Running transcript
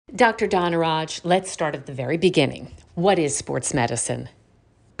Dr. Dhanaraj, let's start at the very beginning. What is sports medicine?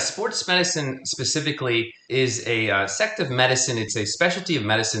 Sports medicine specifically is a sect of medicine. It's a specialty of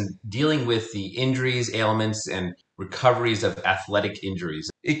medicine dealing with the injuries, ailments, and recoveries of athletic injuries.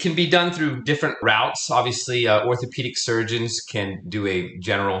 It can be done through different routes. Obviously, orthopedic surgeons can do a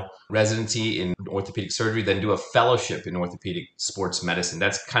general residency in orthopedic surgery, then do a fellowship in orthopedic sports medicine.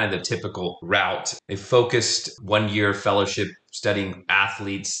 That's kind of the typical route. A focused 1 year fellowship studying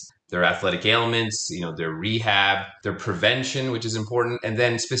athletes, their athletic ailments, their rehab, their prevention, which is important, and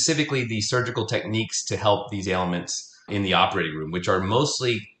then specifically the surgical techniques to help these ailments in the operating room, which are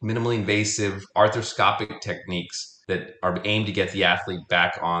mostly minimally invasive arthroscopic techniques that are aimed to get the athlete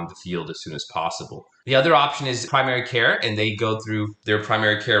back on the field as soon as possible. The other option is primary care, and they go through their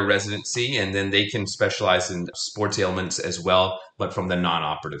primary care residency, and then they can specialize in sports ailments as well, but from the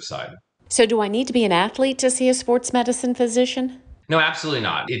non-operative side. So, do I need to be an athlete to see a sports medicine physician? No, absolutely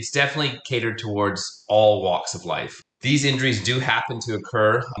not. It's definitely catered towards all walks of life. These injuries do happen to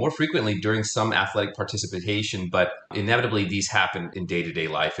occur more frequently during some athletic participation, but inevitably these happen in day-to-day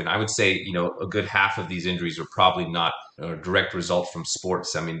life. And I would say, a good half of these injuries are probably not a direct result from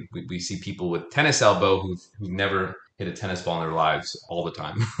sports. I mean, we see people with tennis elbow who've never hit a tennis ball in their lives all the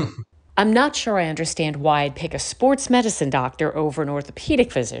time. I'm not sure I understand why I'd pick a sports medicine doctor over an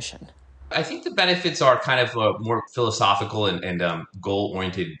orthopedic physician. I think the benefits are kind of more philosophical and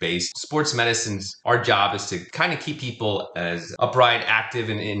goal-oriented based. Sports medicine's our job is to kind of keep people as upright, active,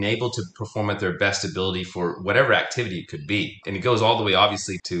 and able to perform at their best ability for whatever activity it could be. And it goes all the way,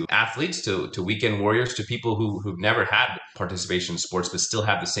 obviously, to athletes, to weekend warriors, to people who've never had participation in sports but still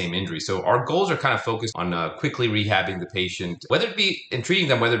have the same injury. So our goals are kind of focused on quickly rehabbing the patient, whether it be in treating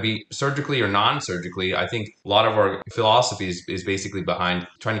them, whether it be surgically or non-surgically. I think a lot of our philosophy is basically behind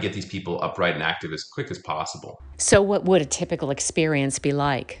trying to get these people upright and active as quick as possible. So, what would a typical experience be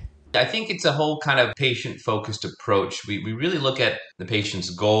like? I think it's a whole kind of patient focused approach. We really look at the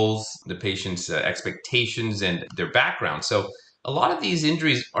patient's goals, the patient's expectations, and their background. So a lot of these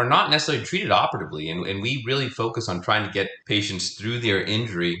injuries are not necessarily treated operatively, and we really focus on trying to get patients through their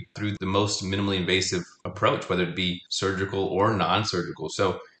injury through the most minimally invasive approach, whether it be surgical or non-surgical.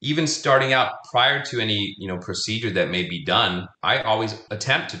 So even starting out prior to any procedure that may be done, I always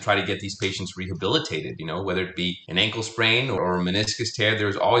attempt to try to get these patients rehabilitated. Whether it be an ankle sprain or a meniscus tear,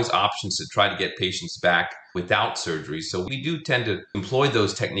 there's always options to try to get patients back without surgery. So we do tend to employ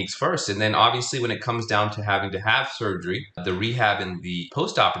those techniques first. And then obviously when it comes down to having to have surgery, the rehab in the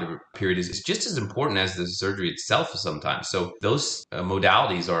post-operative period is just as important as the surgery itself sometimes. So those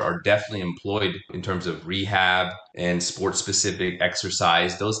modalities are definitely employed in terms of rehab and sports-specific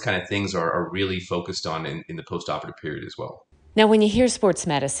exercise. Those kind of things are really focused on in the post-operative period as well. Now, when you hear sports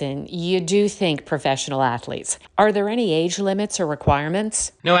medicine, you do think professional athletes. Are there any age limits or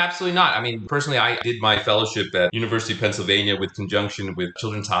requirements? No, absolutely not. I mean, personally, I did my fellowship at University of Pennsylvania with conjunction with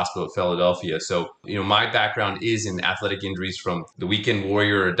Children's Hospital of Philadelphia. So, my background is in athletic injuries from the weekend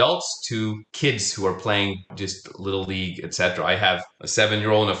warrior adults to kids who are playing just little league, etc. I have a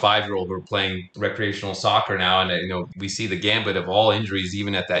 7-year-old and a 5-year-old who are playing recreational soccer now, and we see the gambit of all injuries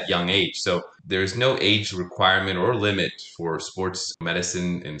even at that young age. So there's no age requirement or limit for sports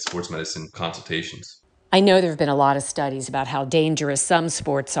medicine and sports medicine consultations. I know there have been a lot of studies about how dangerous some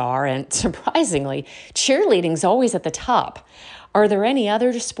sports are, and surprisingly, cheerleading's always at the top. Are there any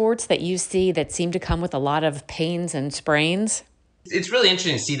other sports that you see that seem to come with a lot of pains and sprains? It's really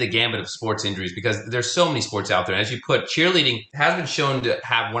interesting to see the gambit of sports injuries because there's so many sports out there. And as you put, cheerleading has been shown to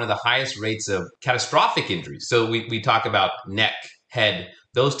have one of the highest rates of catastrophic injuries. So we talk about neck, head,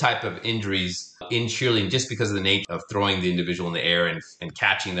 those type of injuries in cheerleading just because of the nature of throwing the individual in the air and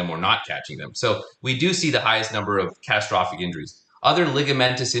catching them or not catching them. So we do see the highest number of catastrophic injuries. Other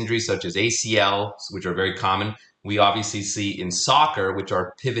ligamentous injuries such as ACL, which are very common, we obviously see in soccer, which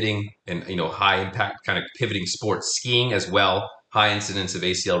are pivoting and high impact kind of pivoting sports, skiing as well, high incidence of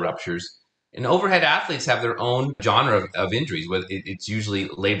ACL ruptures. And overhead athletes have their own genre of injuries. It's usually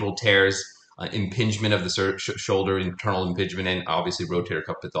labral tears, impingement of the shoulder, internal impingement, and obviously rotator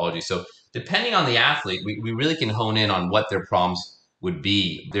cuff pathology. So depending on the athlete, we really can hone in on what their problems would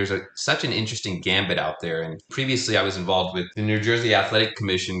be. There's such an interesting gambit out there. And previously I was involved with the New Jersey Athletic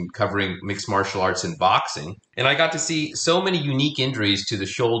Commission covering mixed martial arts and boxing. And I got to see so many unique injuries to the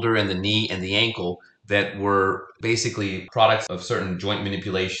shoulder and the knee and the ankle that were basically products of certain joint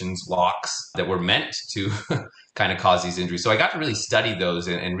manipulations, locks that were meant to kind of cause these injuries. So I got to really study those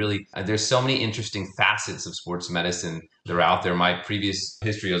and really, there's so many interesting facets of sports medicine that are out there. My previous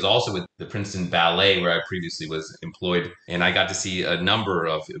history was also with the Princeton Ballet, where I previously was employed. And I got to see a number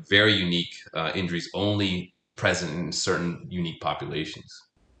of very unique injuries only present in certain unique populations.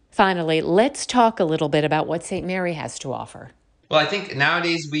 Finally, let's talk a little bit about what St. Mary has to offer. Well, I think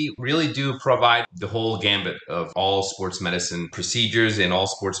nowadays we really do provide the whole gambit of all sports medicine procedures and all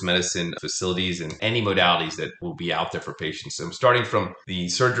sports medicine facilities and any modalities that will be out there for patients. So starting from the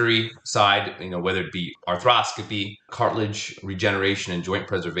surgery side, whether it be arthroscopy, cartilage regeneration and joint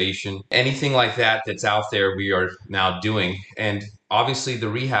preservation, anything like that that's out there, we are now doing. And obviously the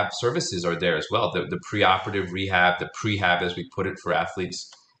rehab services are there as well. The preoperative rehab, the prehab, as we put it, for athletes,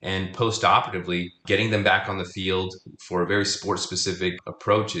 and post-operatively getting them back on the field for a very sport-specific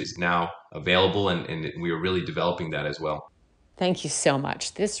approach is now available, and we are really developing that as well. Thank you so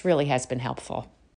much. This really has been helpful.